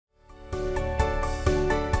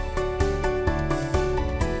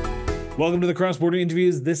Welcome to the Cross Border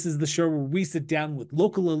Interviews. This is the show where we sit down with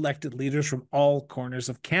local elected leaders from all corners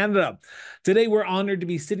of Canada. Today, we're honored to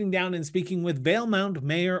be sitting down and speaking with Valemount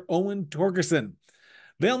Mayor Owen Torgerson.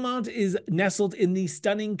 Valemount is nestled in the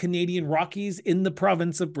stunning Canadian Rockies in the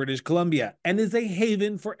province of British Columbia and is a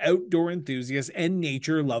haven for outdoor enthusiasts and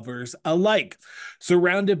nature lovers alike.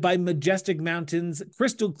 Surrounded by majestic mountains,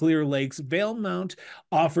 crystal clear lakes, Valemount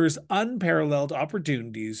offers unparalleled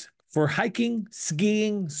opportunities for hiking,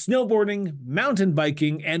 skiing, snowboarding, mountain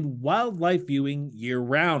biking, and wildlife viewing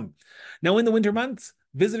year-round. Now, in the winter months,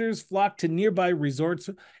 visitors flock to nearby resorts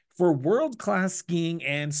for world-class skiing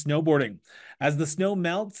and snowboarding. As the snow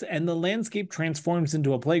melts and the landscape transforms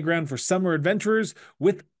into a playground for summer adventurers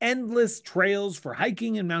with endless trails for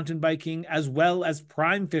hiking and mountain biking, as well as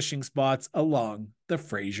prime fishing spots along the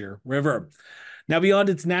Fraser River. Now, beyond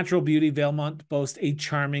its natural beauty, Valemount boasts a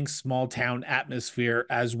charming small-town atmosphere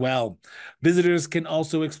as well. Visitors can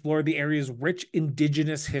also explore the area's rich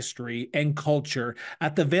Indigenous history and culture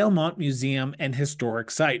at the Valemount Museum and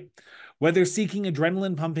Historic Site. Whether seeking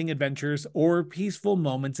adrenaline-pumping adventures or peaceful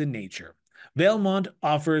moments in nature, Valemount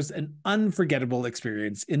offers an unforgettable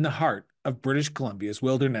experience in the heart of British Columbia's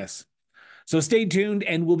wilderness. So stay tuned,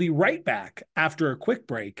 and we'll be right back after a quick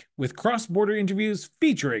break with cross-border interviews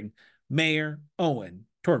featuring Mayor Owen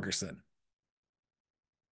Torgerson.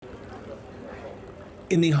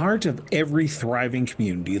 In the heart of every thriving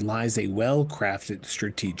community lies a well-crafted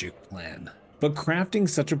strategic plan. But crafting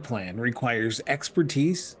such a plan requires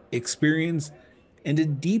expertise, experience, and a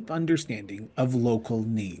deep understanding of local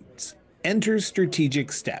needs. Enter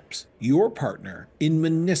Strategic Steps, your partner in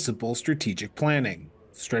municipal strategic planning.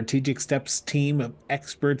 Strategic Steps' team of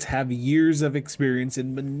experts have years of experience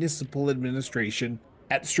in municipal administration.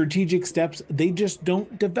 At Strategic Steps, they just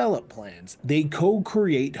don't develop plans. They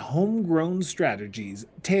co-create homegrown strategies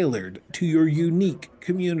tailored to your unique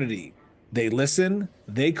community. They listen,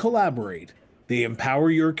 they collaborate, they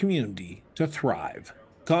empower your community to thrive.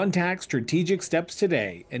 Contact Strategic Steps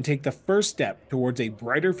today and take the first step towards a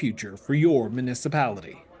brighter future for your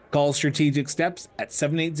municipality. Call Strategic Steps at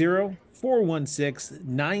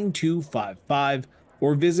 780-416-9255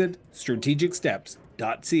 or visit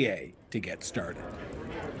strategicsteps.ca to get started.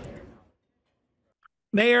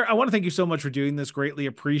 Mayor, I want to thank you so much for doing this. Greatly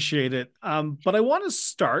appreciate it. But I want to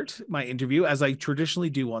start my interview, as I traditionally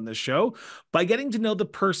do on this show, by getting to know the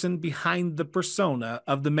person behind the persona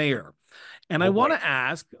of the mayor. And I want to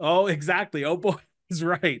ask, exactly. Oh, boy, he's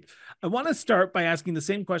right. I want to start by asking the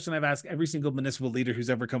same question I've asked every single municipal leader who's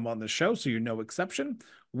ever come on the show, so you're no exception.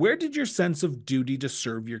 Where did your sense of duty to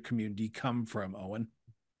serve your community come from, Owen?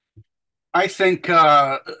 I think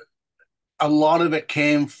a lot of it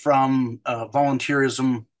came from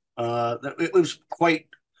volunteerism. It was quite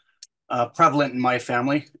prevalent in my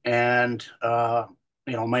family. And,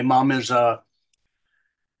 my mom is a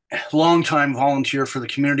longtime volunteer for the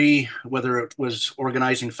community, whether it was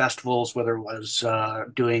organizing festivals, whether it was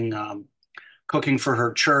doing cooking for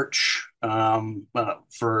her church,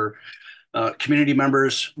 for community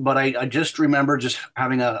members. But I just remember just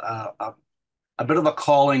having a bit of a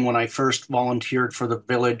calling when I first volunteered for the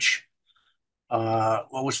village.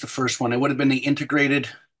 What was the first one? It would have been the Integrated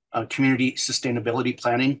Community Sustainability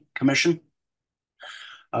Planning Commission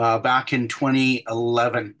back in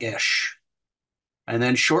 2011-ish. And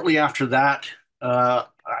then shortly after that, I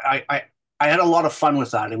had a lot of fun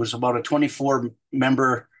with that. It was about a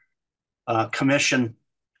 24-member commission,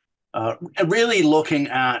 really looking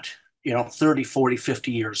at, 30, 40,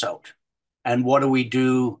 50 years out. And what do we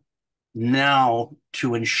do now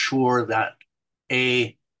to ensure that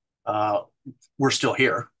A, we're still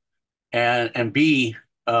here, and B,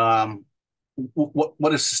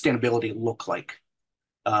 what does sustainability look like?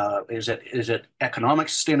 Is it economic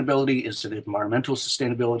sustainability? Is it environmental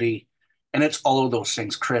sustainability? And it's all of those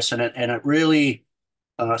things, Chris. And it really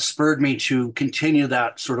spurred me to continue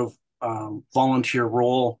that sort of volunteer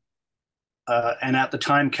role. And at the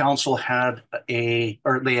time, council had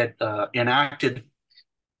enacted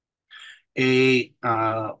a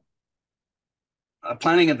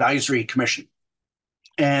planning advisory commission,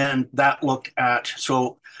 and that looked at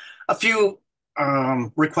a few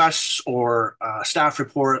requests or staff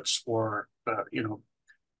reports or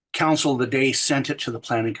council of the day sent it to the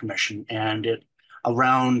planning commission, and it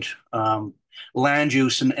around land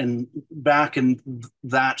use, and back in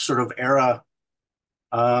that sort of era,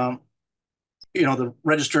 the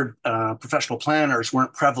registered professional planners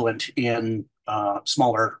weren't prevalent in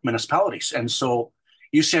smaller municipalities, and so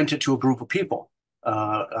you sent it to a group of people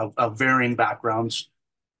of varying backgrounds.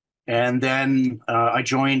 And then I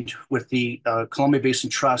joined with the Columbia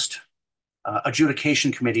Basin Trust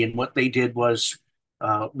adjudication committee, and what they did was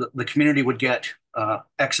the community would get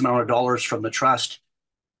X amount of dollars from the trust,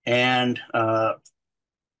 and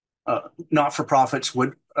not-for-profits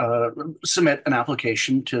would submit an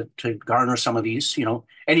application to garner some of these.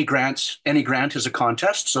 Any grant is a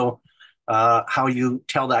contest. So how you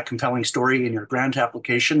tell that compelling story in your grant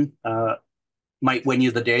application might win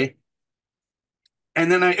you the day. And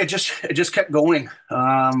then it just kept going.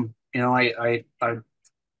 I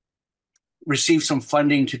received some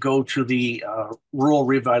funding to go to the Rural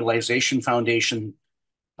Revitalization Foundation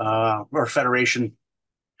or Federation.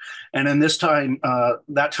 And then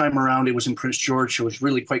that time around, it was in Prince George. It was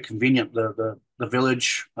really quite convenient. The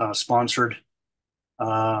village sponsored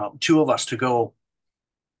two of us to go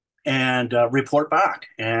and report back,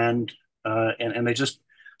 and they just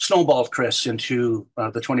snowballed Chris into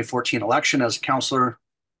the 2014 election as a councillor.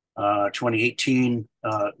 2018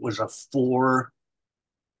 was a four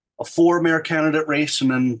mayor candidate race, and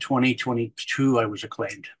then 2022 I was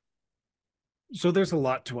acclaimed. So there's a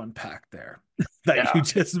lot to unpack there that you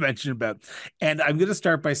just mentioned about. And I'm going to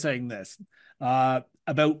start by saying this.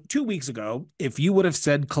 About 2 weeks ago, if you would have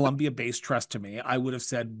said Columbia-based trust to me, I would have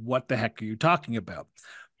said, what the heck are you talking about?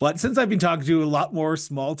 But since I've been talking to a lot more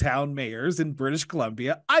small town mayors in British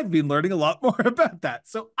Columbia, I've been learning a lot more about that.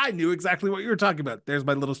 So I knew exactly what you were talking about. There's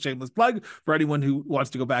my little shameless plug for anyone who wants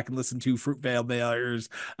to go back and listen to Fruitvale Mayor's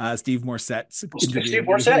Steve Morset's interview. Steve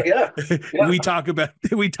Morset, yeah. We talk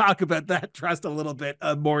about that trust a little bit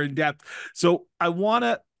more in depth. So I want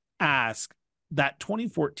to ask that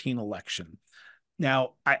 2014 election.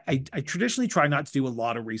 Now, I traditionally try not to do a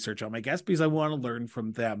lot of research on my guests because I want to learn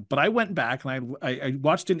from them. But I went back and I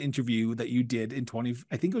watched an interview that you did in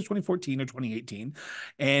I think it was 2014 or 2018.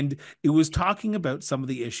 And it was talking about some of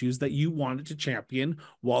the issues that you wanted to champion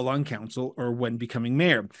while on council or when becoming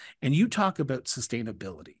mayor. And you talk about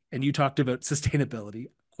sustainability, and you talked about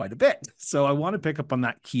sustainability quite a bit. So I want to pick up on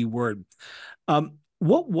that key word.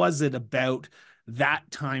 What was it about that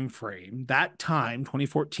time frame, that time,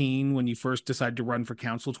 2014, when you first decided to run for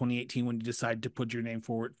council, 2018, when you decided to put your name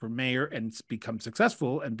forward for mayor and become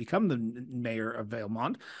successful and become the mayor of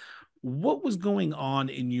Valemount? What was going on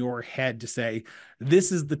in your head to say,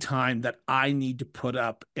 this is the time that I need to put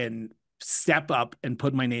up and step up and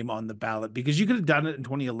put my name on the ballot? Because you could have done it in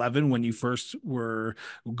 2011 when you first were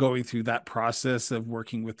going through that process of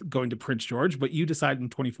going to Prince George, but you decided in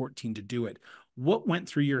 2014 to do it. What went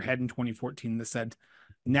through your head in 2014 that said,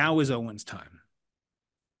 now is Owen's time?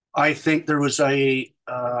 I think there was a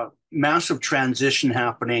massive transition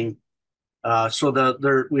happening. We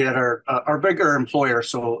had our bigger employer,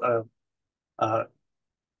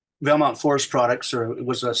 Valemount Forest Products, or it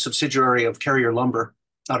was a subsidiary of Carrier Lumber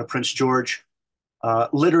out of Prince George.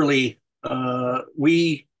 Literally, I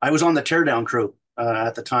was on the teardown crew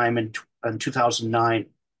at the time in 2009.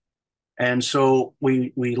 And so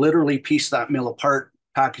we literally pieced that mill apart,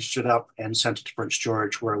 packaged it up, and sent it to Prince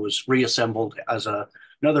George, where it was reassembled as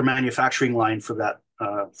another manufacturing line for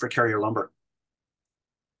Carrier Lumber.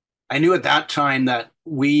 I knew at that time that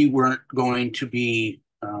we weren't going to be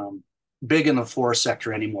big in the forest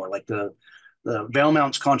sector anymore. Like the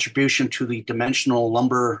Valemount's contribution to the dimensional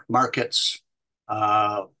lumber markets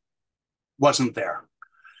wasn't there.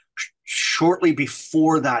 Shortly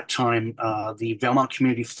before that time, the Valemount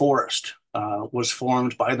Community Forest was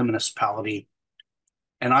formed by the municipality.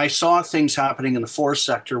 And I saw things happening in the forest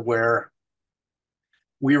sector where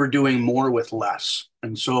we were doing more with less.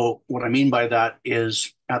 And so what I mean by that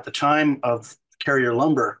is, at the time of Carrier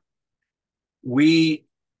Lumber, we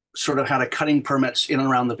sort of had a cutting permits in and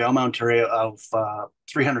around the Valemount area of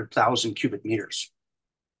 300,000 cubic meters.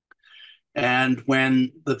 And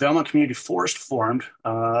when the Valemount Community Forest formed,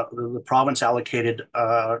 the province allocated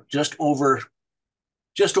just over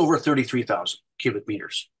 33,000 cubic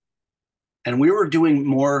meters. And we were doing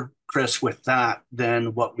more, Chris, with that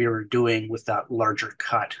than what we were doing with that larger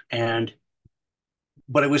cut.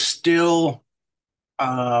 But it was still,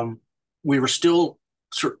 we were still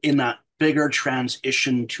sort of in that bigger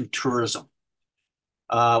transition to tourism.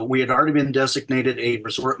 We had already been designated a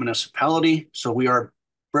resort municipality. So we are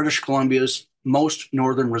British Columbia's most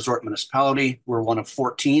northern resort municipality. We're one of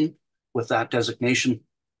 14 with that designation.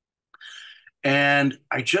 And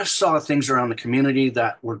I just saw things around the community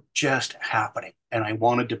that were just happening. And I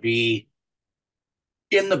wanted to be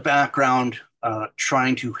in the background,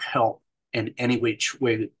 trying to help in any which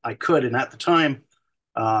way I could. And at the time,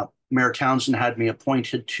 Mayor Townsend had me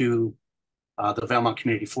appointed to the Valemount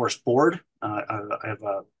Community Forest Board.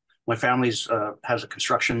 My family's has a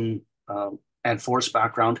construction and forest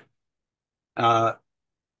background.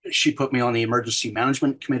 She put me on the Emergency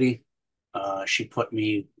Management Committee. She put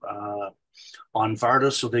me on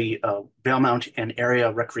VARDA, so the Valemount and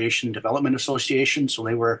Area Recreation Development Association. So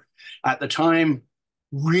they were at the time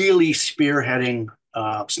really spearheading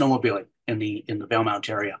snowmobiling in the Valemount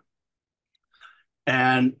area.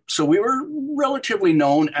 And so we were relatively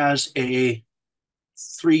known as a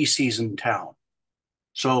three-season town.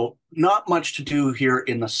 So not much to do here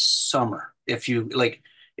in the summer. If you like,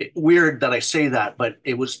 weird that I say that, but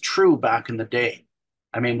it was true back in the day.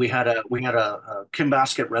 I mean, we had a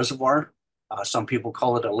Kinbasket Reservoir. Some people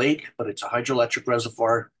call it a lake, but it's a hydroelectric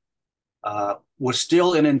reservoir. Was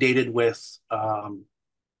still inundated with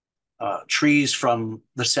trees from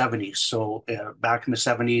the 70s. So back in the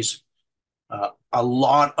 70s, a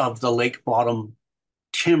lot of the lake bottom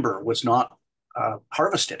timber was not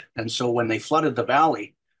harvested. And so when they flooded the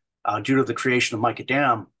valley due to the creation of Mica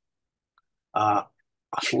Dam, a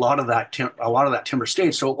lot of that timber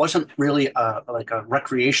stayed. So it wasn't really like a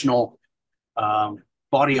recreational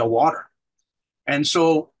body of water. And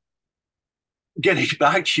so getting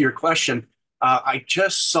back to your question, I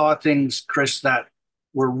just saw things, Chris, that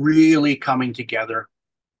were really coming together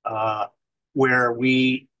where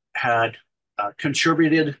we had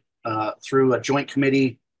contributed through a joint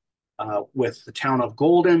committee with the town of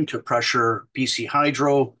Golden to pressure BC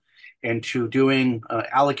Hydro into doing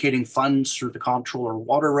allocating funds through the comptroller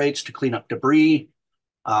water rates to clean up debris.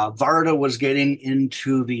 VARDA was getting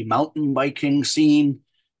into the mountain biking scene.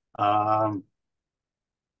 I'm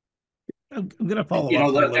going to follow up a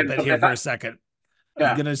little bit here for a second.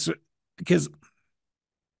 I'm going to, because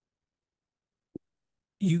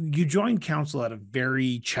you joined council at a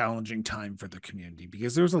very challenging time for the community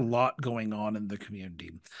because there's a lot going on in the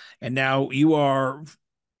community. And now you are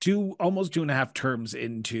almost 2.5 terms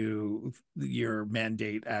into your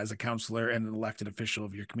mandate as a councillor and an elected official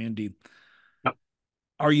of your community. Yep.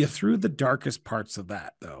 Are you through the darkest parts of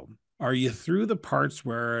that, though? Are you through the parts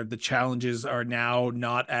where the challenges are now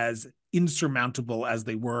not as insurmountable as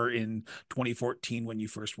they were in 2014 when you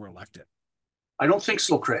first were elected? I don't think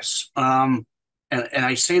so, Chris. And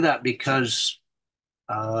I say that because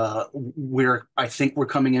I think we're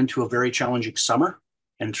coming into a very challenging summer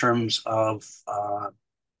in terms of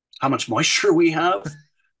how much moisture we have.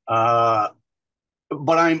 But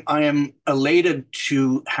I am elated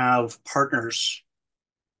to have partners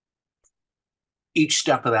each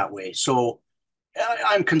step of that way. So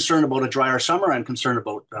I'm concerned about a drier summer. I'm concerned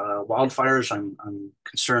about wildfires. I'm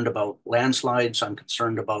concerned about landslides. I'm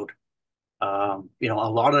concerned about a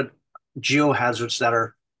lot of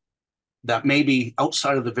geohazards that may be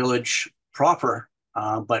outside of the village proper,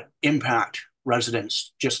 but impact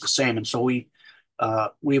residents just the same. And so we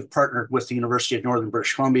have partnered with the University of Northern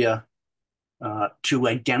British Columbia to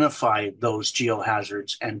identify those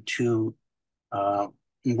geohazards and to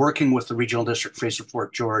working with the Regional District Fraser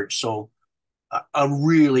Fort George. So a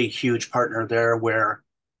really huge partner there where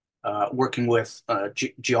working with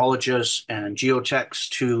geologists and geotechs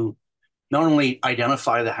to not only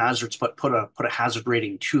identify the hazards, but put a hazard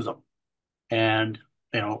rating to them and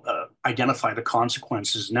identify the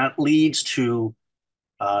consequences. And that leads to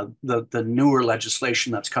the newer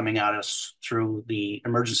legislation that's coming at us through the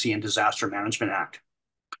Emergency and Disaster Management Act.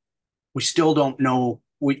 We still don't know.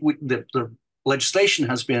 The legislation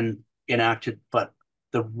has been enacted, but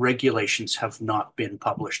the regulations have not been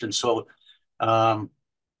published. And so are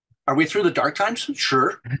we through the dark times?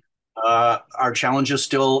 Sure. Our challenges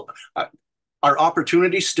still, our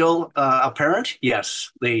opportunities still apparent?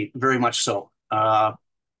 Yes, they very much so.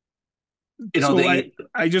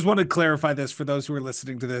 I just want to clarify this for those who are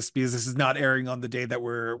listening to this because this is not airing on the day that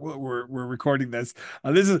we're recording this.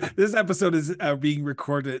 This episode is being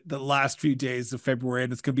recorded the last few days of February,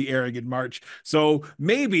 and it's going to be airing in March. So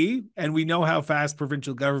maybe, and we know how fast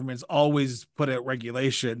provincial governments always put out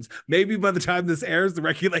regulations. Maybe by the time this airs, the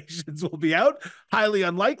regulations will be out. Highly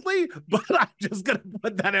unlikely, but I'm just going to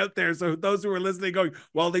put that out there. So those who are listening, going,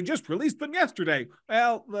 well, they just released them yesterday.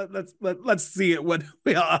 Well, let's see it when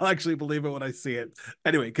I'll actually believe it when I see it.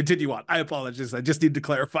 Anyway, continue on. I apologize. I just need to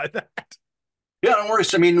clarify that. Yeah, no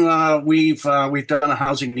worries. I mean, we've done a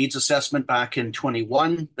housing needs assessment back in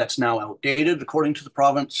 21. That's now outdated, according to the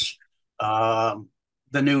province. The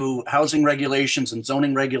new housing regulations and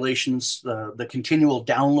zoning regulations, the continual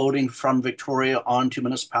downloading from Victoria onto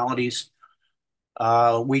municipalities.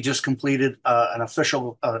 We just completed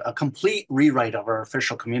a complete rewrite of our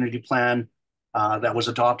official community plan that was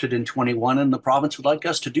adopted in 21, and the province would like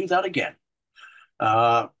us to do that again.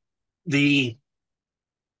 The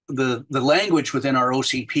language within our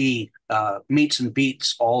OCP meets and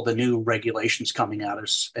beats all the new regulations coming at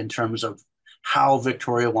us in terms of how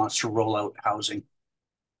Victoria wants to roll out housing.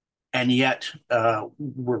 and yet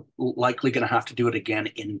we're likely going to have to do it again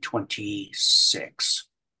in 26.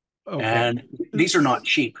 Okay. And these are not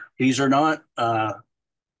cheap. These are not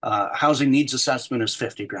housing needs assessment is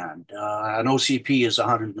 50 grand. An OCP is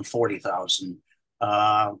 140,000.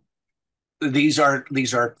 These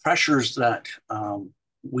are pressures that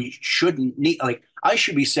we shouldn't need. Like I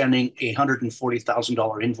should be sending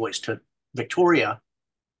 $140,000 invoice to Victoria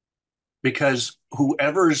because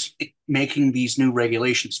whoever's making these new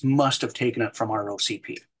regulations must have taken it from our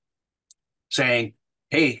OCP, saying,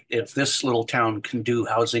 "Hey, if this little town can do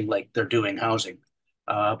housing like they're doing housing,"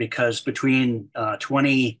 because between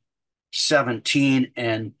 2017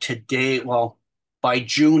 and today, well, by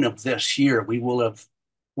June of this year, we will have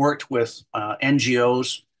worked with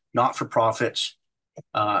NGOs, not for profits,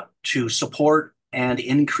 to support and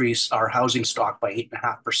increase our housing stock by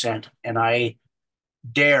 8.5%. And I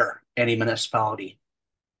dare any municipality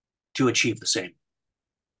to achieve the same.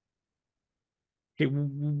 Okay,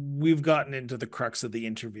 we've gotten into the crux of the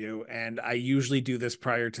interview, and I usually do this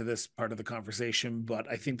prior to this part of the conversation, but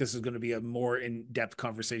I think this is going to be a more in-depth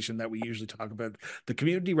conversation that we usually talk about the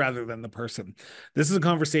community rather than the person. This is a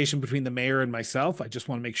conversation between the mayor and myself. I just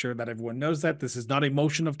want to make sure that everyone knows that this is not a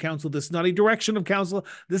motion of council. This is not a direction of council.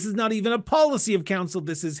 This is not even a policy of council.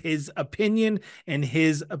 This is his opinion and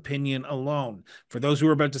his opinion alone. For those who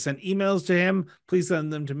are about to send emails to him, please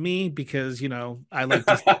send them to me because, you know, I like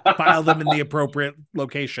to file them in the appropriate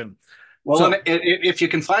location. Well, so, if you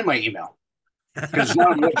can find my email, because now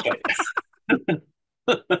I'm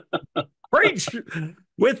Preach.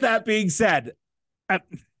 With that being said, I've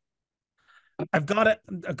got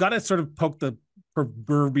to sort of poke the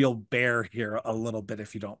proverbial bear here a little bit,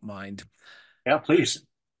 if you don't mind. Yeah, please.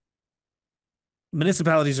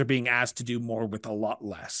 Municipalities are being asked to do more with a lot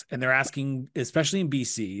less. And they're asking, especially in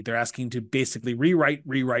BC, they're asking to basically rewrite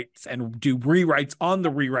rewrites and do rewrites on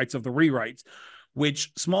the rewrites of the rewrites,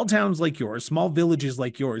 which small towns like yours, small villages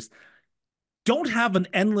like yours, don't have an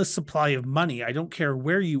endless supply of money. I don't care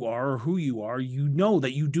where you are or who you are. You know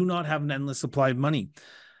that you do not have an endless supply of money.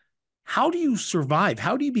 How do you survive?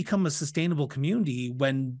 How do you become a sustainable community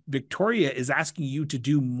when Victoria is asking you to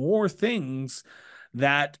do more things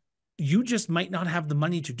that you just might not have the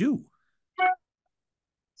money to do?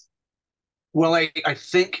 Well, I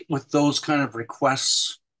think with those kind of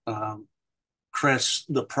requests, Chris,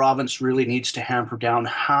 the province really needs to hammer down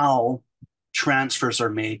how transfers are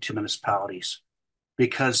made to municipalities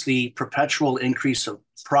because the perpetual increase of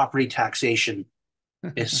property taxation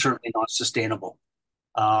is certainly not sustainable.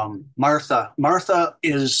 Martha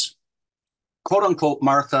is, quote unquote,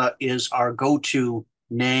 Martha is our go-to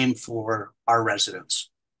name for our residents.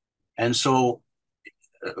 And so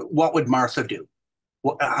what would Martha do?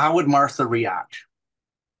 How would Martha react?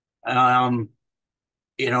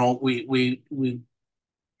 We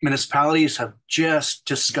municipalities have just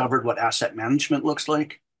discovered what asset management looks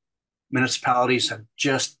like. Municipalities have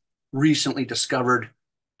just recently discovered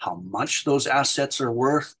how much those assets are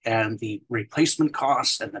worth and the replacement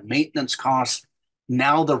costs and the maintenance costs,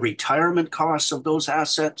 now the retirement costs of those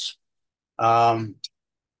assets. A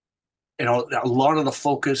lot of the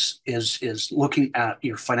focus is looking at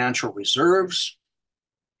your financial reserves.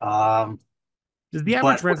 Does the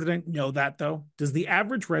average resident know that, though? Does the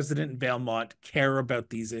average resident in Valemount care about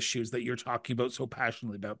these issues that you're talking about so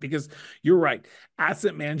passionately about? Because you're right.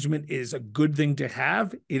 Asset management is a good thing to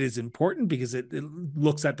have. It is important because it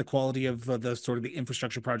looks at the quality of the sort of the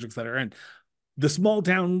infrastructure projects that are in. The small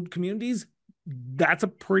town communities, that's a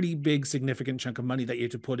pretty big, significant chunk of money that you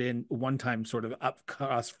have to put in one-time sort of up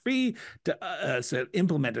cost fee to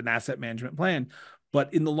implement an asset management plan.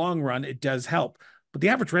 But in the long run, it does help. But the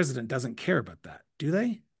average resident doesn't care about that, do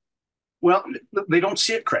they? Well, they don't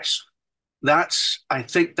see it, Chris. I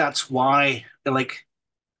think that's why, like,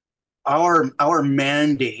 our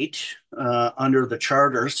mandate under the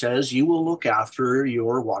charter says you will look after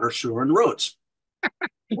your water, sewer, and roads.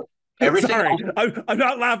 Everything. Sorry, I'm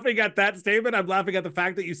not laughing at that statement. I'm laughing at the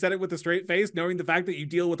fact that you said it with a straight face, knowing the fact that you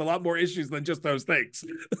deal with a lot more issues than just those things.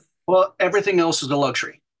 Well, everything else is a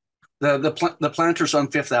luxury. The planters on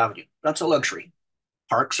Fifth Avenue, that's a luxury.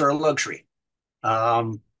 Parks are a luxury.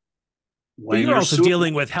 But you're also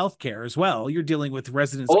dealing with healthcare as well. You're dealing with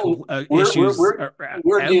residents' issues.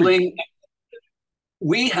 We're dealing.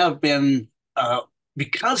 We have been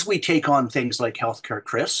because we take on things like healthcare,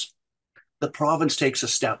 Chris. The province takes a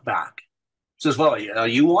step back. Says, "Well,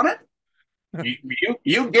 you want it?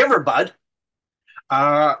 you give her, bud."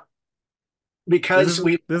 Because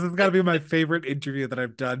this has got to be my favorite interview that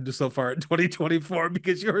I've done so far in 2024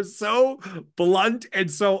 because you're so blunt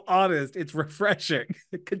and so honest. It's refreshing.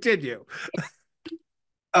 Continue.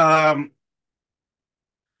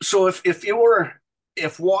 So if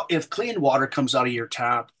clean water comes out of your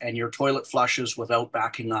tap and your toilet flushes without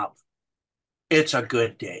backing up, it's a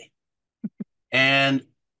good day. And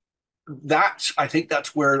I think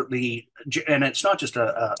that's where and it's not just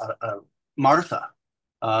a Martha.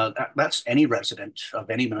 That's any resident of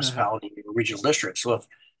any Uh-huh. municipality or regional district. So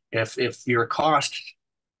if your cost,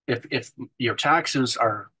 if your taxes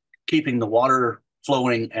are keeping the water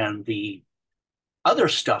flowing and the other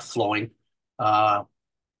stuff flowing, uh,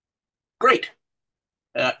 great.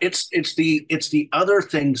 It's the other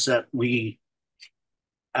things that we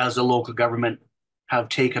as a local government have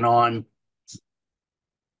taken on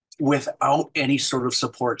without any sort of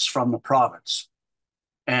supports from the province.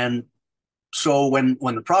 And so when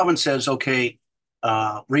the province says, okay,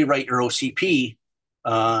 rewrite your OCP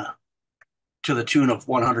uh, to the tune of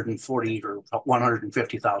 140 or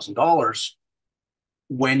 $150,000,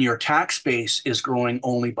 when your tax base is growing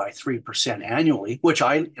only by 3% annually, which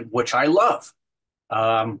I love.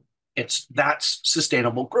 Um, that's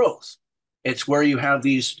sustainable growth. It's where you have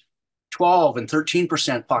these 12 and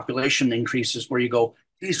 13% population increases where you go,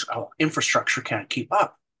 these infrastructure can't keep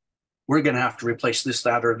up. We're going to have to replace this,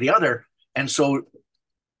 that, or the other. And so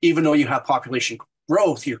even though you have population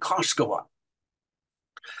growth, your costs go up.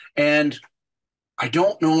 And I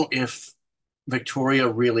don't know if Victoria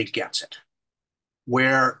really gets it,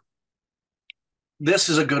 where this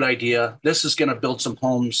is a good idea. This is going to build some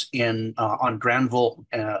homes in on Granville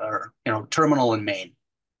or Terminal in Maine.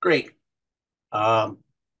 Great. Um,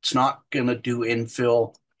 it's not going to do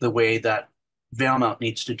infill the way that Valemount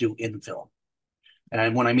needs to do infill.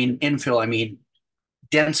 And when I mean infill, I mean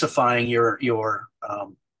densifying your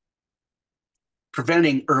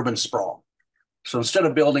preventing urban sprawl. So instead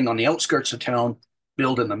of building on the outskirts of town,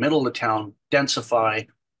 build in the middle of town, densify,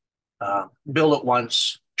 build it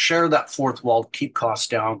once, share that fourth wall, keep costs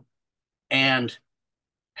down, and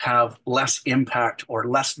have less impact or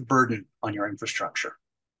less burden on your infrastructure.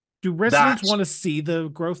 Do residents That's want to see the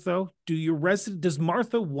growth though? Does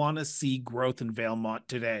Martha want to see growth in Valemount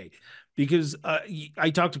today? Because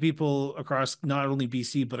I talk to people across not only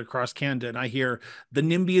BC but across Canada, and I hear the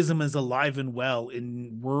NIMBYism is alive and well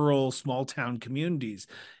in rural small town communities.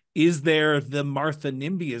 Is there the Martha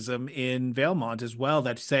NIMBYism in Valemount as well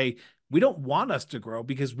that say we don't want us to grow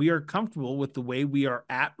because we are comfortable with the way we are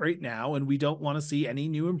at right now and we don't want to see any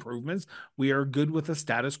new improvements. We are good with the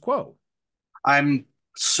status quo. I'm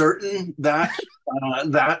certain that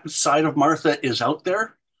that side of Martha is out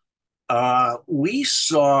there. We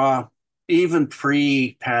saw, even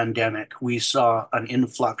pre-pandemic, we saw an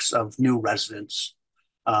influx of new residents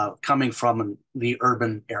coming from the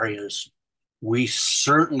urban areas. We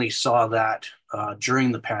certainly saw that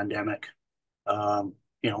during the pandemic.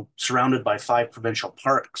 Surrounded by 5 provincial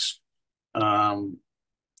parks, um,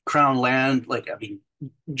 crown land, like I mean,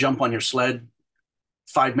 jump on your sled,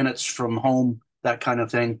 5 minutes from home, that kind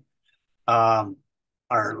of thing. Um,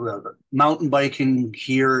 our mountain biking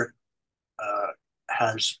here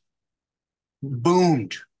has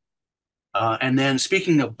boomed. And then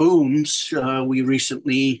speaking of booms, we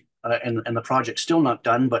recently, and the project's still not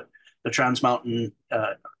done, but the Trans Mountain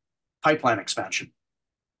pipeline expansion.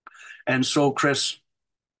 And so, Chris,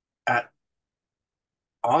 at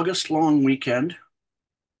August long weekend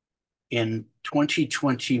in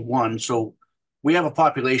 2021, so we have a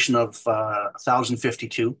population of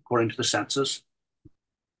 1,052, according to the census.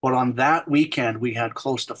 But on that weekend, we had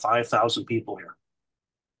close to 5,000 people here.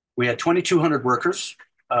 We had 2,200 workers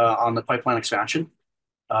on the pipeline expansion.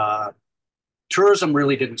 Uh, Tourism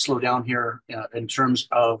really didn't slow down here in terms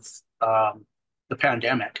of the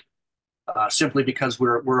pandemic, simply because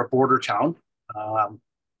we're a border town.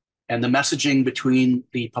 And the messaging between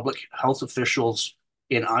the public health officials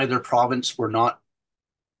in either province were not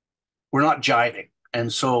jiving.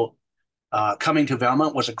 And so coming to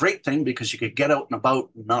Valemount was a great thing because you could get out and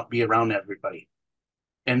about and not be around everybody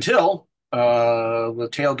until the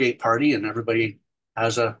tailgate party and everybody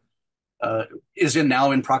has is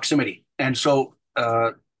now in proximity. And so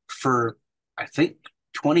for, I think,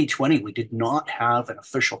 2020, we did not have an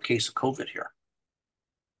official case of COVID here.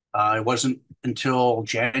 It wasn't until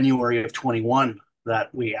January of 21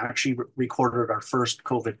 that we actually recorded our first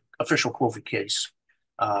official COVID case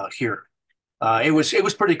here. It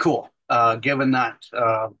was pretty cool, given that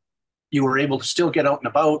you were able to still get out and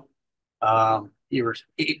about. You were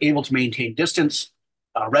able to maintain distance.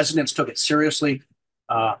 Residents took it seriously,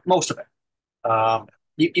 most of it.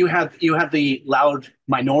 You had the loud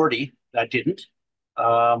minority that didn't,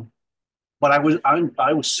 but I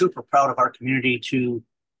was super proud of our community to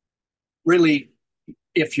really.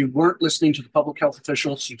 If you weren't listening to the public health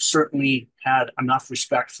officials, you certainly had enough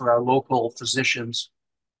respect for our local physicians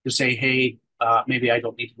to say, hey, maybe I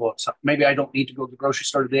don't need to go outside. Maybe I don't need to go to the grocery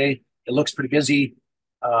store today. It looks pretty busy.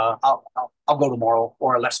 I'll go tomorrow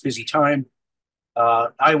or a less busy time.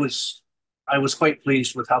 I was quite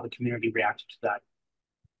pleased with how the community reacted to that,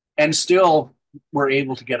 and still we're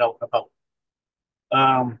able to get out and about.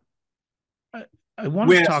 Um, I want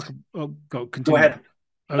to with talk. Oh, go Go continue. ahead.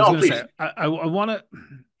 I was No, going to please. say I want to.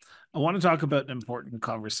 I want to talk about an important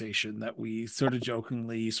conversation that we sort of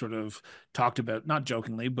jokingly sort of talked about, not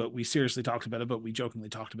jokingly, but we seriously talked about it, but we jokingly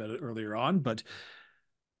talked about it earlier on. But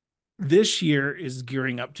this year is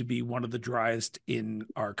gearing up to be one of the driest in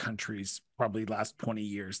our country's probably last 20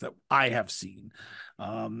 years that I have seen.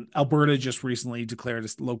 Alberta just recently declared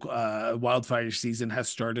its local wildfire season has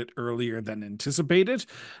started earlier than anticipated.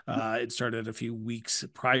 It started a few weeks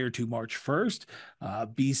prior to March 1st.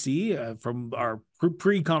 BC, from our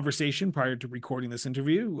pre-conversation prior to recording this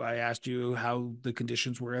interview, I asked you how the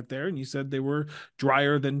conditions were out there, and you said they were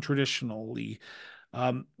drier than traditionally.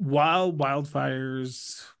 While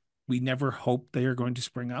wildfires, we never hope they are going to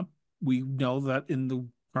spring up. We know that in the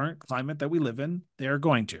current climate that we live in, they are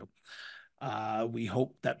going to. We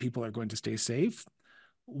hope that people are going to stay safe.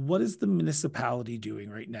 What is the municipality doing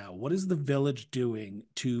right now? What is the village doing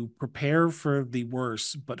to prepare for the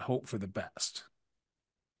worst but hope for the best?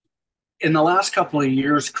 In the last couple of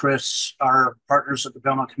years, Chris, our partners at the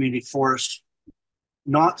Valemount Community Forest,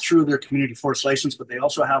 not through their community forest license, but they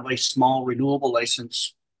also have a small renewable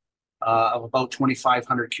license of about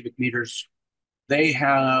 2,500 cubic meters. They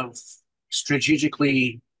have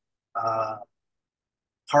strategically uh,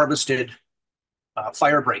 harvested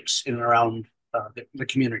fire breaks in and around the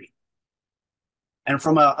community. And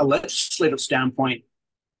from a legislative standpoint,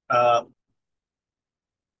 uh,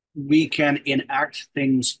 we can enact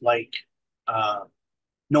things like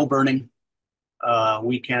no burning.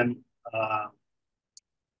 We can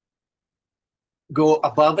go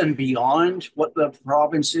above and beyond what the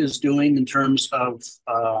province is doing in terms of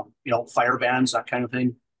fire bans, that kind of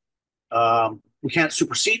thing. We can't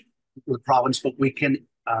supersede the province, but we can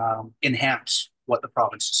enhance what the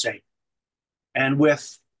province is saying. And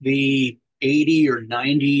with the 80 or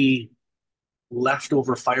 90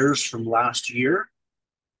 leftover fires from last year,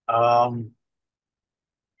 um,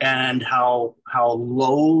 and how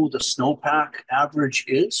low the snowpack average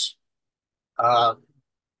is, uh,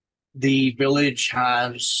 the village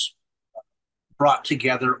has brought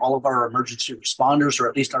together all of our emergency responders, or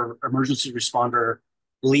at least our emergency responder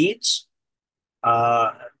leads,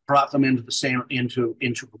 brought them into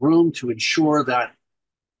a room to ensure that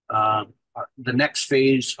uh, the next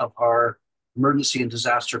phase of our Emergency and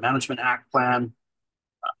Disaster Management Act plan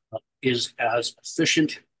is as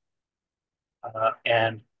efficient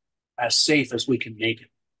and as safe as we can make it.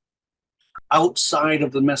 Outside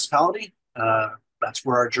of the municipality, that's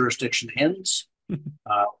where our jurisdiction ends.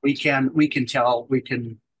 We can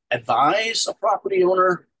advise a property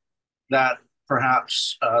owner that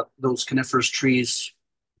perhaps those coniferous trees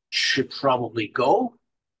should probably go,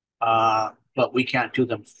 but we can't do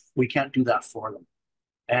them. We can't do that for them.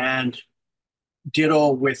 And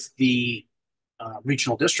ditto with the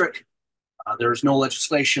regional district. There's no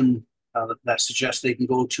legislation that suggests they can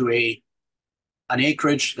go to an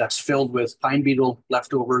acreage that's filled with pine beetle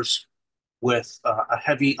leftovers with a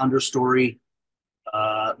heavy understory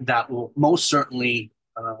that will most certainly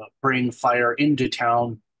bring fire into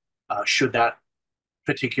town should that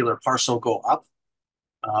particular parcel go up.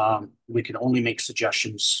 We can only make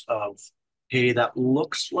suggestions of, hey, that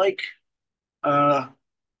looks like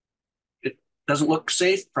it doesn't look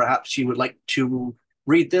safe. Perhaps you would like to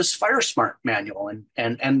read this Fire Smart manual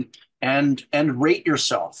and rate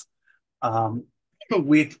yourself.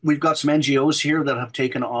 We've got some NGOs here that have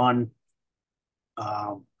taken on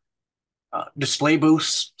display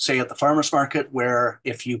booths, say at the farmers market, where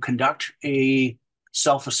if you conduct a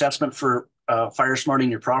self-assessment for fire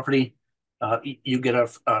smarting your property, you get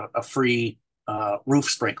a free roof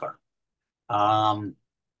sprinkler.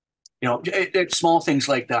 It's small things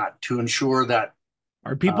like that to ensure that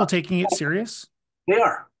Are people taking it serious? they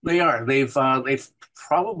are. They are. They've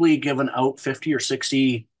probably given out 50 or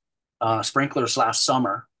 60 sprinklers last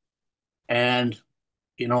summer, and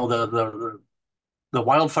the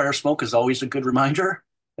wildfire smoke is always a good reminder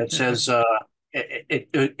that says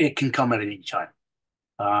it can come at any time.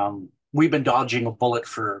 We've been dodging a bullet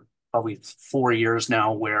for probably 4 years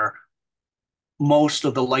now, where most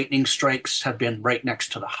of the lightning strikes have been right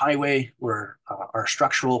next to the highway, where our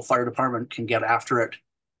structural fire department can get after it.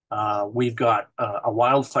 We've got a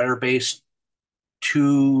wildfire base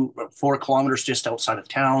 4 kilometers just outside of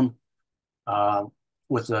town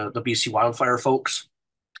with the BC wildfire folks.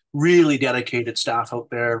 Really dedicated staff out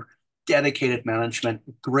there, dedicated management,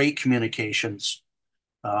 great communications.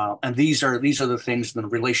 And these are the things, the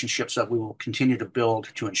relationships that we will continue to build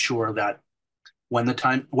to ensure that when the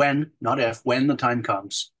time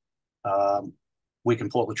comes, um, we can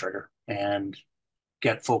pull the trigger and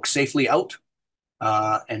get folks safely out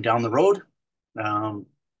and down the road, um,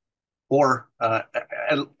 or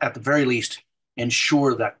at the very least,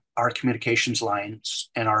 ensure that our communications lines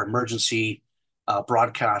and our emergency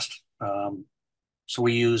broadcast. So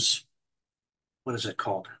we use, what is it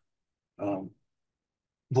called? Um,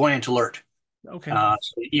 Voyant Alert. Okay.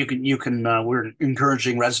 So we're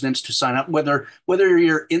encouraging residents to sign up, whether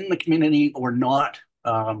you're in the community or not,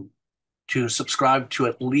 to subscribe to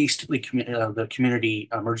at least the community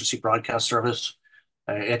emergency broadcast service.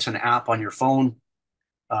 It's an app on your phone.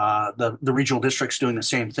 The regional district's doing the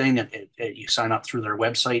same thing. You sign up through their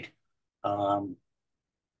website, um,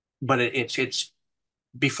 but it's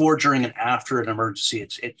before, during, and after an emergency.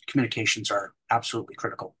 Communications are absolutely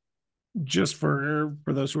critical. Just for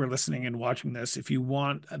those who are listening and watching this, if you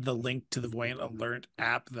want the link to the Voyant Alert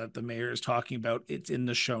app that the mayor is talking about, it's in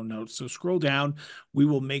the show notes. So scroll down. We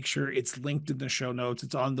will make sure it's linked in the show notes.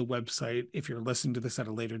 It's on the website. If you're listening to this at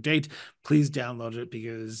a later date, please download it,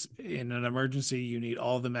 because in an emergency, you need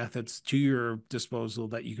all the methods to your disposal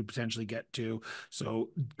that you could potentially get to. So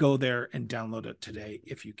go there and download it today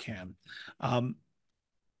if you can.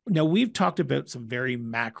 Now, we've talked about some very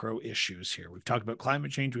macro issues here. We've talked about climate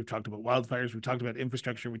change. We've talked about wildfires. We've talked about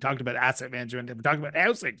infrastructure. We talked about asset management. And we talked about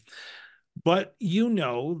housing. But you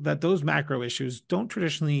know that those macro issues don't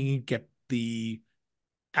traditionally get the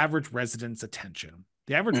average resident's attention.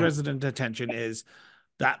 The average resident attention is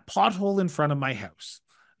that pothole in front of my house,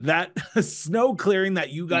 that snow clearing that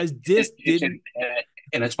you guys just didn't.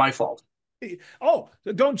 And it's my fault. Oh,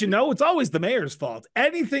 don't you know? It's always the mayor's fault.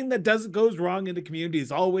 Anything that goes wrong in the community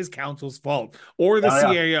is always council's fault, or the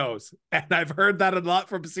CAOs. And I've heard that a lot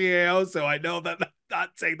from CAOs, so I know that I'm not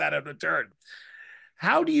saying that in return.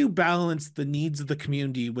 How do you balance the needs of the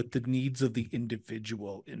community with the needs of the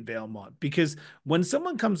individual in Valemount? Because when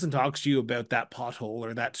someone comes and talks to you about that pothole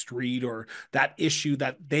or that street or that issue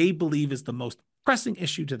that they believe is the most pressing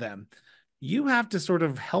issue to them, you have to sort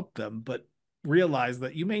of help them, but realize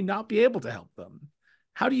that you may not be able to help them.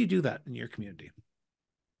 How do you do that in your community?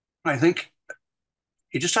 I think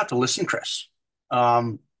you just have to listen, Chris.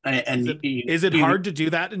 Is it hard to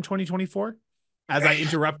do that in 2024? As I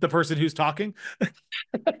interrupt the person who's talking?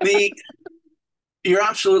 You're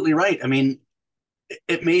absolutely right. I mean,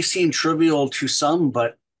 it may seem trivial to some,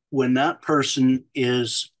 but when that person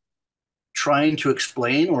is trying to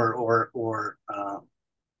explain or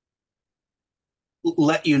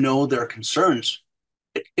let you know their concerns,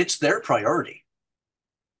 it's their priority.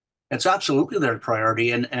 It's absolutely their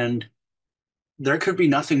priority, and there could be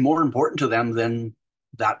nothing more important to them than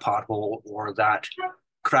that pothole or that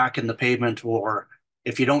crack in the pavement, or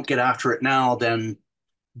if you don't get after it now, then.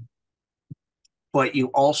 But you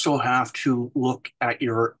also have to look at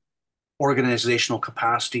your organizational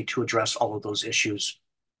capacity to address all of those issues.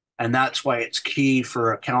 And that's why it's key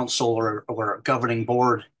for a council or a governing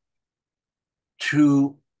board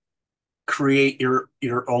to create your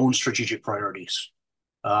own strategic priorities,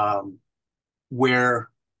 where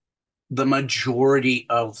the majority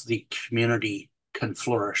of the community can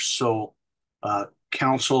flourish. So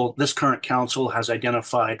this current council has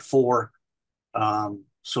identified four,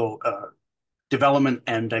 development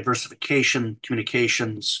and diversification,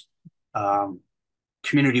 communications,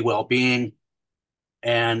 community well-being,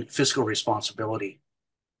 and fiscal responsibility.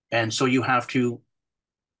 And so you have to,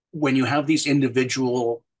 when you have these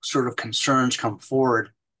individual sort of concerns come forward,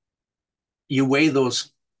 you weigh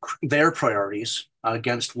their priorities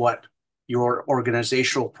against what your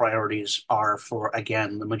organizational priorities are for,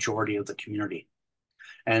 again, the majority of the community.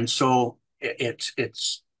 And so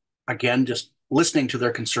it's again, just listening to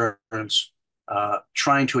their concerns,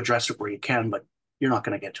 trying to address it where you can, but you're not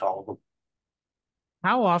going to get to all of them.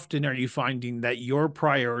 How often are you finding that your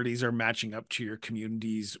priorities are matching up to your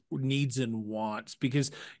community's needs and wants? Because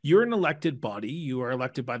you're an elected body, you are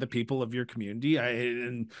elected by the people of your community.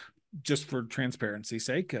 And just for transparency's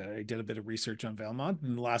sake, I did a bit of research on Valemount.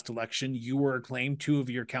 In the last election, you were acclaimed. Two of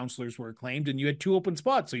your councillors were acclaimed, and you had 2 open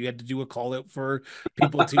spots. So you had to do a call out for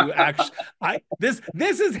people to actually. This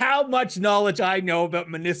is how much knowledge I know about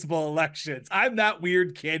municipal elections. I'm that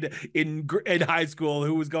weird kid in high school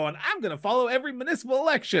who was going, I'm going to follow every municipal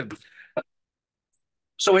election.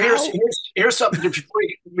 So here's something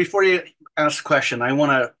before you ask the question. I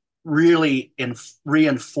want to really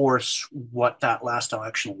reinforce what that last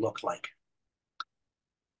election looked like.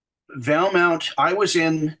 Valemount,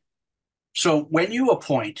 so when you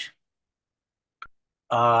appoint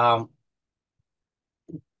um,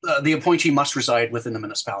 the appointee must reside within the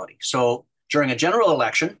municipality. So during a general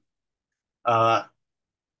election, uh,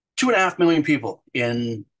 2.5 million people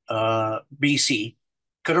in BC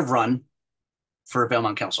could have run for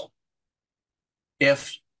Valemount Council.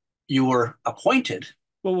 If you were appointed,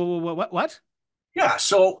 Whoa, what? yeah.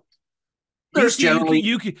 So You there's can you can generally,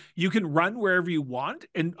 you can you can run wherever you want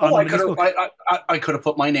and on oh, a I could have municipal. I could have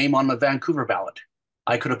put my name on the Vancouver ballot.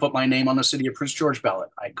 I could have put my name on the City of Prince George ballot.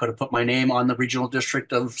 I could have put my name on the Regional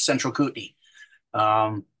District of Central Kootenay.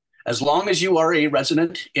 Um, as long as you are a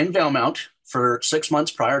resident in Valemount for 6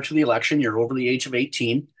 months prior to the election, you're over the age of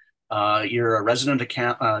 18. You're a resident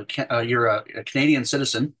of you're a Canadian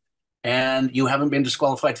citizen, and you haven't been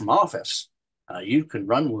disqualified from office. You can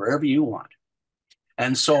run wherever you want.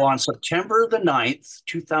 And so on September the 9th,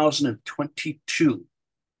 2022,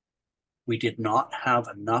 we did not have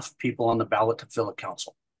enough people on the ballot to fill a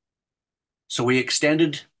council. So we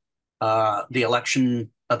extended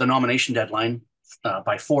the nomination deadline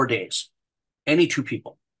by 4 days. Any two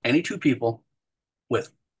people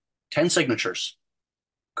with 10 signatures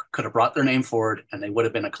could have brought their name forward and they would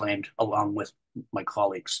have been acclaimed along with my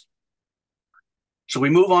colleagues. So we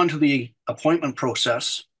move on to the appointment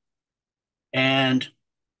process. And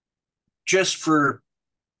just for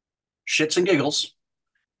shits and giggles,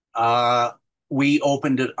 we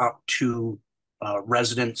opened it up to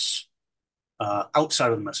residents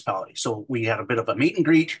outside of the municipality. So we had a bit of a meet and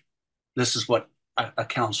greet. This is what a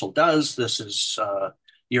council does. This is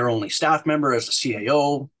your only staff member as a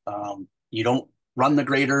CAO. You don't run the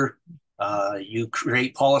grader. You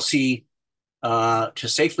create policy to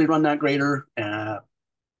safely run that grader,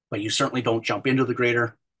 but you certainly don't jump into the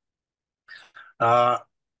grader. Uh,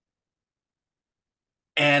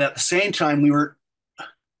 and at the same time, we were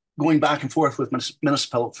going back and forth with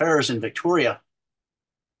municipal affairs in Victoria,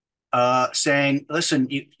 saying, "Listen,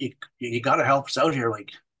 you got to help us out here.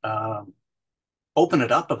 Like, open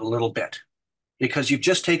it up a little bit, because you've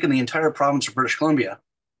just taken the entire province of British Columbia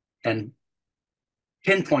and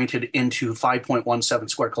pinpointed into 5.17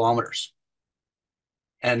 square kilometers."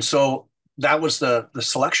 And so that was the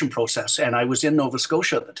selection process. And I was in Nova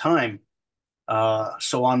Scotia at the time.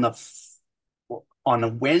 So on a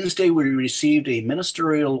Wednesday, we received a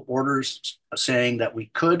ministerial orders saying that we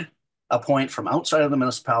could appoint from outside of the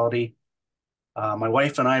municipality. My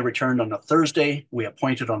wife and I returned on the Thursday. We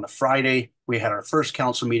appointed on the Friday. We had our first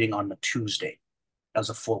council meeting on the Tuesday as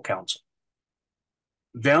a full council.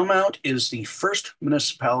 Valemount is the first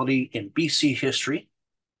municipality in BC history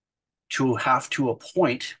to have to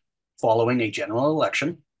appoint following a general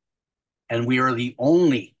election. And we are the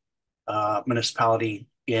only municipality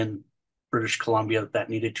in British Columbia that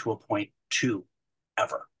needed to appoint two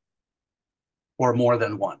ever, or more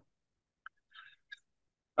than one.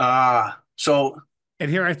 So And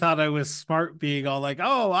here I thought I was smart being all like,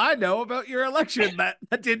 oh, I know about your election. That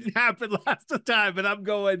didn't happen last time. And I'm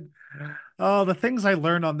going, oh, the things I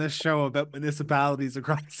learned on this show about municipalities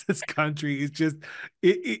across this country is just,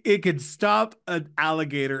 it can stop an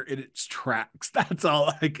alligator in its tracks. That's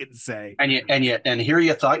all I can say. and here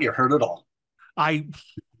you thought you heard it all. I,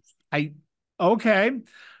 I, okay.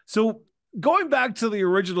 So going back to the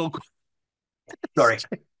original. Sorry.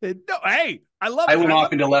 No, hey, I love I it. went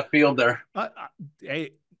off into left field there.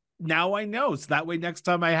 Hey, now I know. So that way, next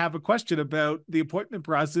time I have a question about the appointment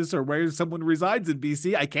process or where someone resides in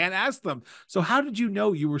BC, I can't ask them. So, how did you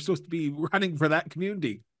know you were supposed to be running for that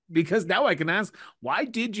community? Because now I can ask, why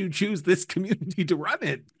did you choose this community to run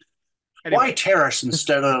in? Anyway. Why Terrace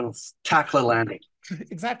instead of Takla Landing?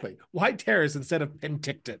 Exactly. Why Terrace instead of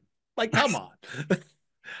Penticton? Like, come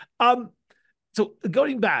on. So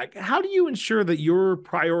going back, how do you ensure that your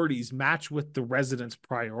priorities match with the residents'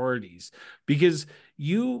 priorities? Because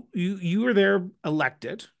you were there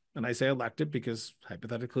elected, and I say elected because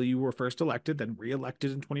hypothetically you were first elected, then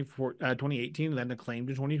re-elected in 2018, and then acclaimed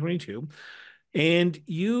in 2022, and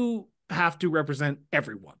you have to represent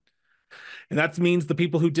everyone. And that means the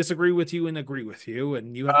people who disagree with you and agree with you.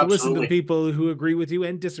 And you have to listen to the people who agree with you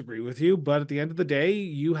and disagree with you. But at the end of the day,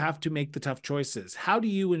 you have to make the tough choices. How do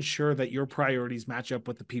you ensure that your priorities match up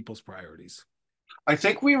with the people's priorities? I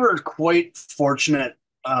think we were quite fortunate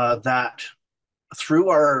that through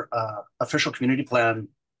our official community plan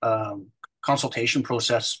consultation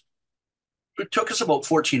process, it took us about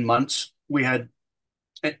 14 months. We did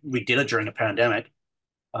it during the pandemic.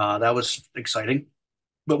 That was exciting.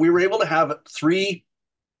 But we were able to have 3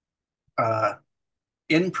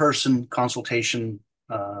 in-person consultation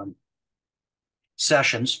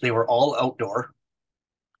sessions. They were all outdoor.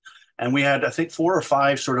 And we had, I think, 4 or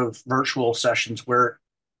 5 sort of virtual sessions where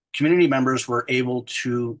community members were able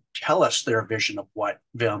to tell us their vision of what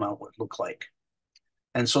Valemount would look like.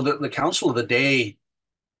 And so the council of the day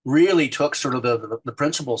really took sort of the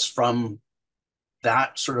principles from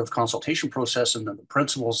that sort of consultation process and the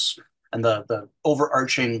principles and the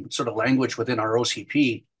overarching sort of language within our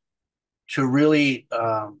OCP to really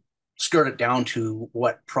skirt it down to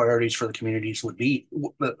what priorities for the communities would be,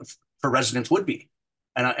 for residents would be.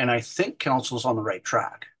 And I think council's on the right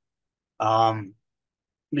track.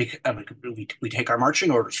 We take our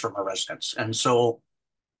marching orders from our residents. And so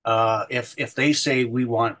if they say we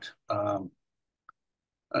want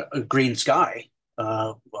a green sky,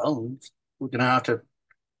 well, we're going to have to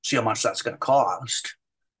see how much that's going to cost.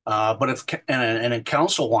 But if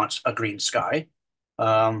council wants a green sky,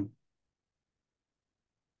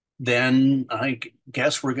 then I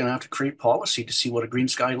guess we're going to have to create policy to see what a green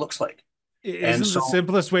sky looks like. And Isn't the so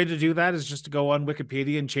simplest way to do that is just to go on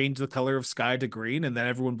Wikipedia and change the color of sky to green, and then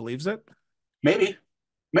everyone believes it? maybe,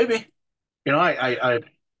 maybe,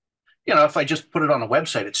 if I just put it on a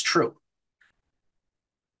website, it's true.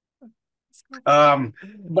 But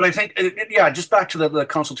I think, yeah, just back to the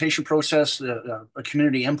consultation process, the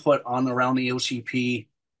community input on around the OCP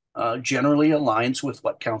generally aligns with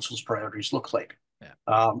what council's priorities look like.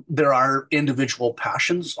 Yeah. There are individual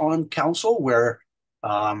passions on council where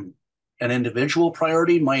an individual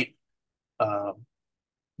priority might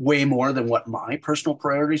weigh more than what my personal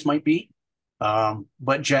priorities might be.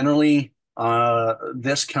 But generally,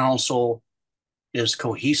 this council is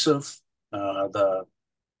cohesive.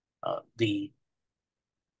 The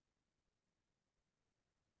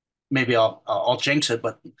maybe I'll jinx it,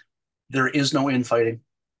 but there is no infighting.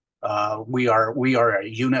 We are a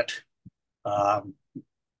unit. I've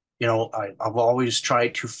always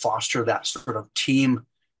tried to foster that sort of team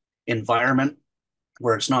environment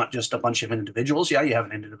where it's not just a bunch of individuals. Yeah, you have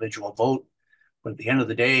an individual vote, but at the end of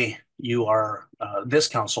the day, you are this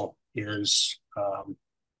council is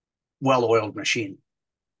well-oiled machine,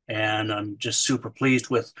 and I'm just super pleased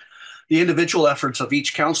with the individual efforts of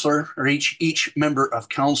each councillor or each member of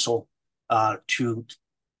council to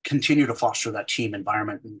continue to foster that team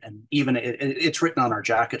environment. And even it's written on our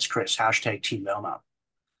jackets, Chris, hashtag Team Valemount.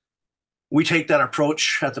 We take that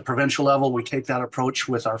approach at the provincial level. We take that approach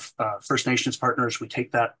with our First Nations partners. We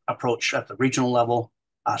take that approach at the regional level,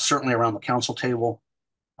 certainly around the council table,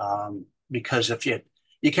 because if you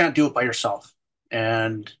can't do it by yourself,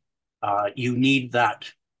 and you need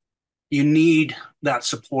that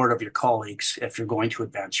support of your colleagues if you're going to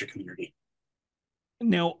advance your community.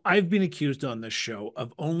 Now, I've been accused on this show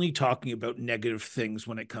of only talking about negative things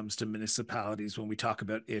when it comes to municipalities when we talk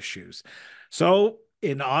about issues. So,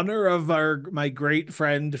 in honor of my great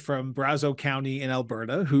friend from Brazeau County in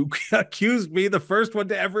Alberta, who accused me, the first one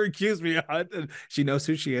to ever accuse me, she knows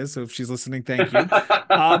who she is, so if she's listening, thank you.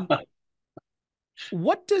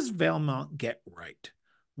 What does Valemount get right?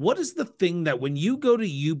 What is the thing that when you go to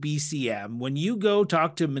UBCM, when you go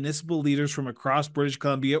talk to municipal leaders from across British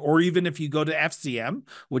Columbia, or even if you go to FCM,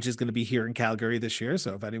 which is going to be here in Calgary this year,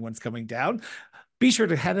 so if anyone's coming down, be sure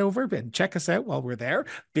to head over and check us out while we're there,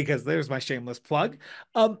 because there's my shameless plug.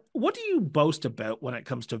 What do you boast about when it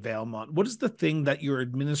comes to Valemount? What is the thing that your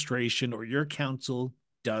administration or your council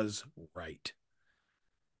does right?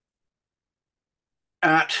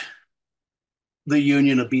 At the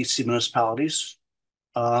Union of BC Municipalities,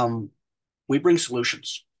 we bring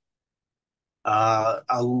solutions.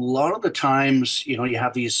 A lot of the times, you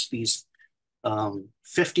have these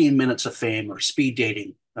 15 minutes of fame or speed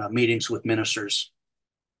dating meetings with ministers,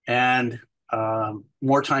 and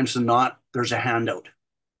more times than not, there's a handout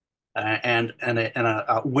and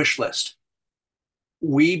a wish list.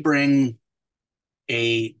 We bring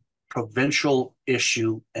a provincial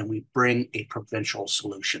issue and we bring a provincial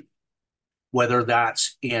solution, whether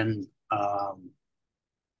that's in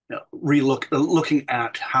looking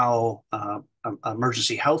at how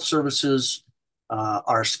emergency health services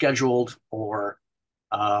are scheduled, or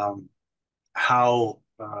how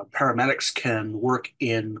paramedics can work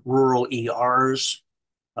in rural ERs.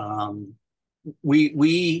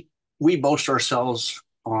 We boast ourselves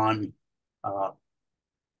on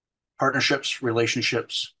partnerships,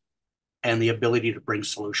 relationships, and the ability to bring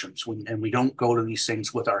solutions. And we don't go to these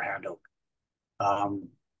things with our handout.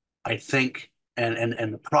 I think,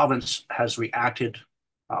 and the province has reacted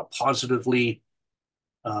positively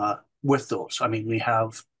with those. I mean, we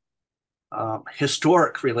have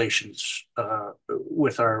historic relations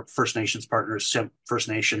with our First Nations partners, Simp First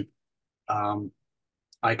Nation.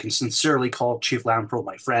 I can sincerely call Chief Lampro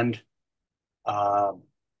my friend. Our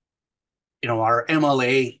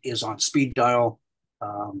MLA is on speed dial.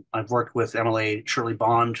 I've worked with MLA Shirley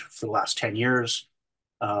Bond for the last 10 years.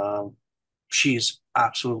 Uh, she's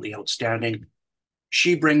absolutely outstanding.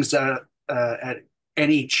 She brings at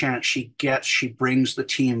any chance she gets, she brings the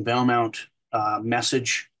team Valemount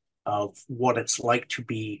message of what it's like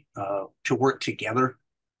to work together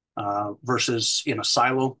versus in a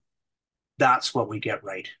silo. That's what we get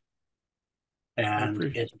right, I and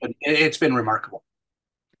appreciate. it's been remarkable.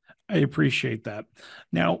 I appreciate that.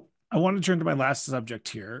 Now, I want to turn to my last subject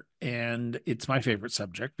here, and it's my favorite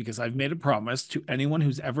subject because I've made a promise to anyone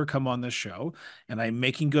who's ever come on this show, and I'm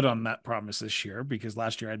making good on that promise this year because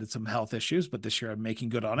last year I did some health issues, but this year I'm making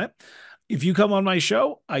good on it. If you come on my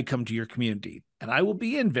show, I come to your community, and I will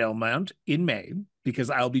be in Valemount in May because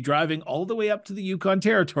I'll be driving all the way up to the Yukon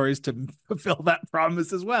territories to fulfill that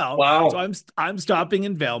promise as well. So Wow. I'm stopping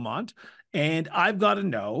in Valemount, and I've got to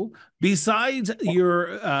know, besides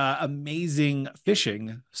your amazing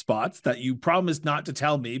fishing spots that you promised not to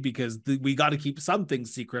tell me because we got to keep something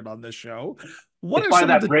secret on this show, what It's are by some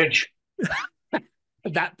of that the bridge.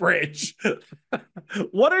 that bridge?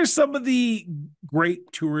 What are some of the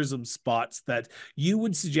great tourism spots that you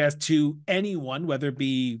would suggest to anyone, whether it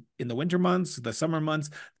be in the winter months, the summer months,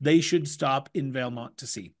 they should stop in Valemount to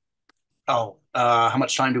see? Oh, how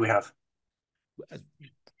much time do we have?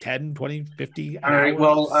 10, 20, 50, an All right. hour,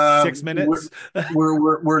 Well, 6 minutes?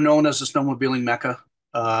 we're known as the snowmobiling mecca.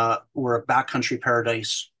 We're a backcountry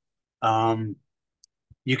paradise. Um,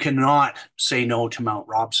 you cannot say no to Mount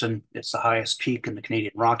Robson. It's the highest peak in the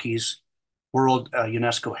Canadian Rockies, World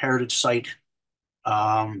UNESCO Heritage Site.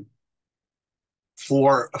 Um,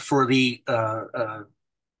 for the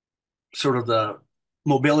sort of the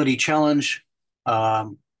mobility challenge,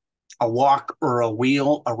 um, a walk or a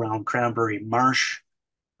wheel around Cranberry Marsh.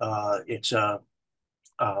 It's a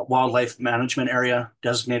wildlife management area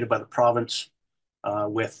designated by the province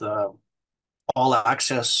with all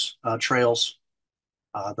access trails.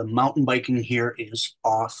 The mountain biking here is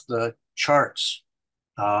off the charts.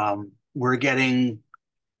 We're getting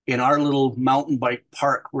in our little mountain bike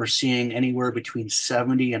park, we're seeing anywhere between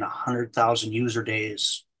 70 and 100,000 user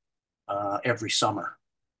days every summer.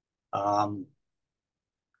 Um,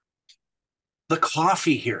 the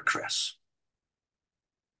coffee here, Chris.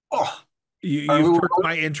 Oh, our You've little, perked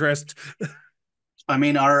my interest. I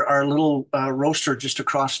mean, our little roaster just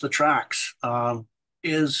across the tracks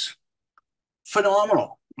is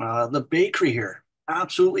phenomenal. The bakery here,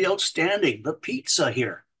 absolutely outstanding. The pizza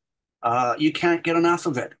here, you can't get enough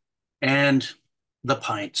of it. And the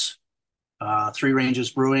pints. Three Ranges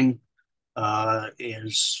Brewing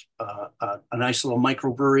is a nice little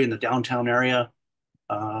microbrewery in the downtown area.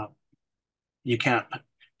 Uh, you can't,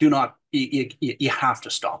 do not, you have to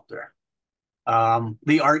stop there.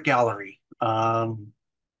 The art gallery, playing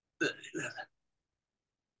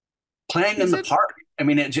in Is the it, park. I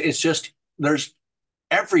mean, it's just, there's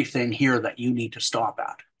everything here that you need to stop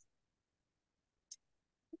at.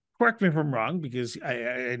 correct me if I'm wrong, because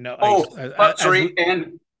I know Oh, as we, sorry,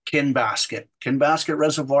 and Kinbasket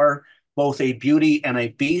Reservoir, both a beauty and a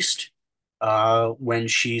beast. When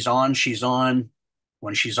she's on, she's on.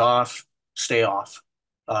 When she's off, stay off.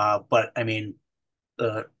 But I mean,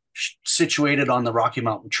 uh, situated on the Rocky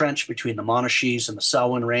Mountain Trench between the Monashees and the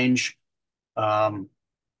Selwyn Range, um,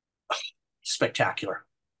 spectacular.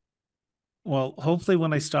 well, hopefully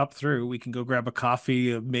when I stop through, we can go grab a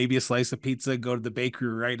coffee, maybe a slice of pizza, go to the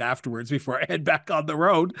bakery right afterwards before I head back on the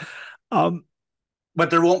road. Um, But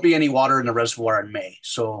there won't be any water in the reservoir in May,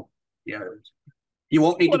 so yeah, you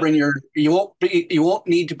won't need to what bring your you won't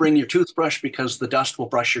need to bring your toothbrush because the dust will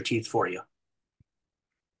brush your teeth for you.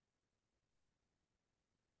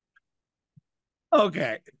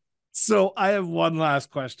 Okay. So I have one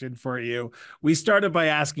last question for you. We started by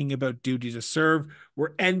asking about duty to serve.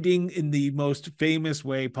 We're ending in the most famous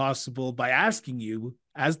way possible by asking you,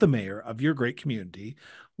 as the mayor of your great community,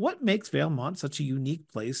 what makes Valemount such a unique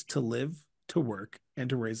place to live, to work, and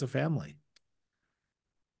to raise a family?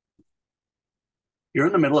 You're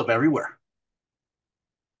in the middle of everywhere.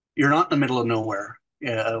 You're not in the middle of nowhere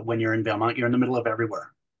when you're in Belmont. You're in the middle of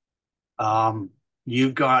everywhere. Um,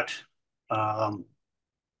 you've got um,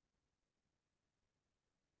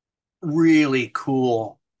 really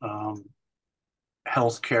cool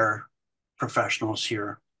healthcare professionals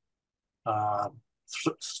here. Uh,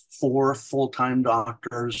 4 full-time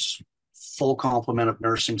doctors, full complement of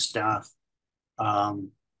nursing staff, um,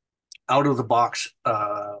 out of the box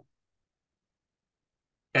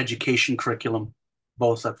education curriculum,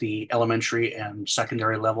 both at the elementary and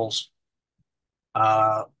secondary levels.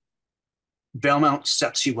 Uh, Valemount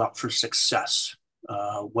sets you up for success,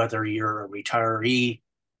 whether you're a retiree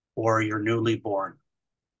or you're newly born.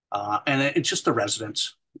 And it's just the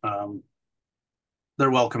residents.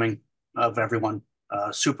 They're welcoming of everyone.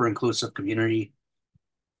 super inclusive community.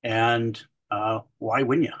 And why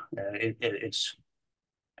wouldn't you? It's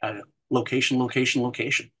location, location,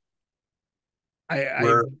 location. I I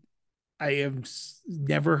We're I have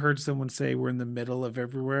never heard someone say we're in the middle of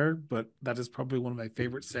everywhere, but that is probably one of my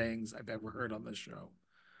favorite sayings I've ever heard on this show.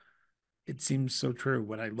 It seems so true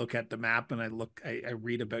when I look at the map and I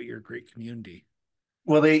read about your great community.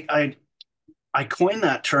 well, I coined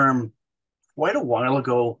that term quite a while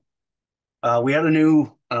ago. We had a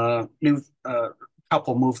new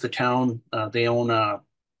couple move to town. They own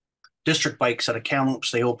district bikes out of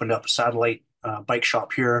Kamloops. They opened up a satellite bike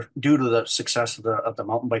shop here due to the success of the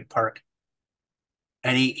mountain bike park.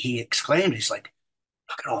 And he exclaimed, he's like,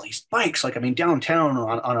 look at all these bikes. Like, I mean, downtown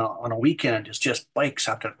on a weekend is just bikes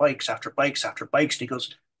after bikes after bikes after bikes. And he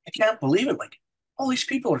goes, I can't believe it. Like, all these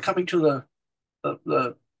people are coming to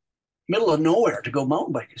the middle of nowhere to go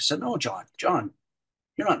mountain bike. I said, no, John,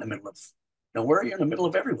 you're not in the middle of nowhere. You're in the middle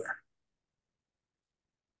of everywhere.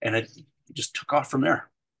 And it just took off from there.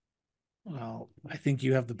 Well, I think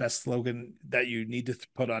you have the best slogan that you need to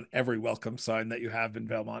put on every welcome sign that you have in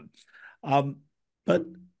Valemount. But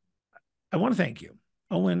I want to thank you.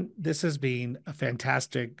 Owen, this has been a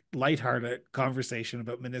fantastic, lighthearted conversation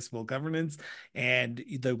about municipal governance and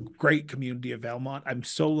the great community of Valemount. I'm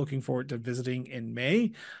so looking forward to visiting in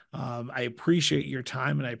May. I appreciate your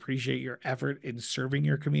time and I appreciate your effort in serving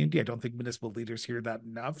your community. I don't think municipal leaders hear that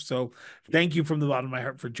enough. So thank you from the bottom of my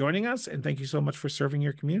heart for joining us, and thank you so much for serving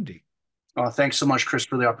your community. Thanks so much, Chris,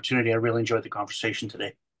 for the opportunity. I really enjoyed the conversation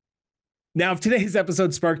today. Now, if today's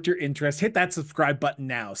episode sparked your interest, hit that subscribe button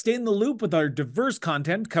now. Stay in the loop with our diverse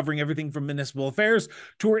content covering everything from municipal affairs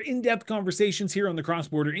to our in-depth conversations here on the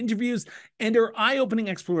Cross-Border Interviews and our eye-opening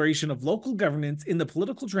exploration of local governance in the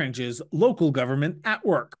political trenches, local government at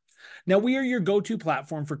work. Now, we are your go-to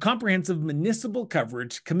platform for comprehensive municipal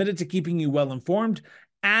coverage committed to keeping you well-informed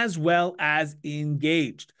as well as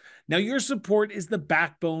engaged. Now, your support is the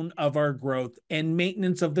backbone of our growth and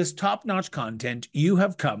maintenance of this top-notch content you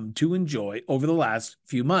have come to enjoy over the last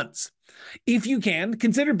few months. If you can,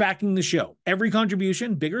 consider backing the show. Every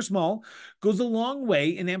contribution, big or small, goes a long way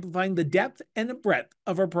in amplifying the depth and the breadth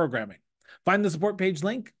of our programming. Find the support page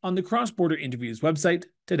link on the Cross-Border Interviews website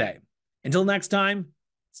today. Until next time,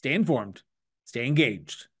 stay informed, stay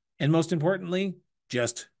engaged, and most importantly,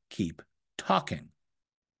 just keep talking.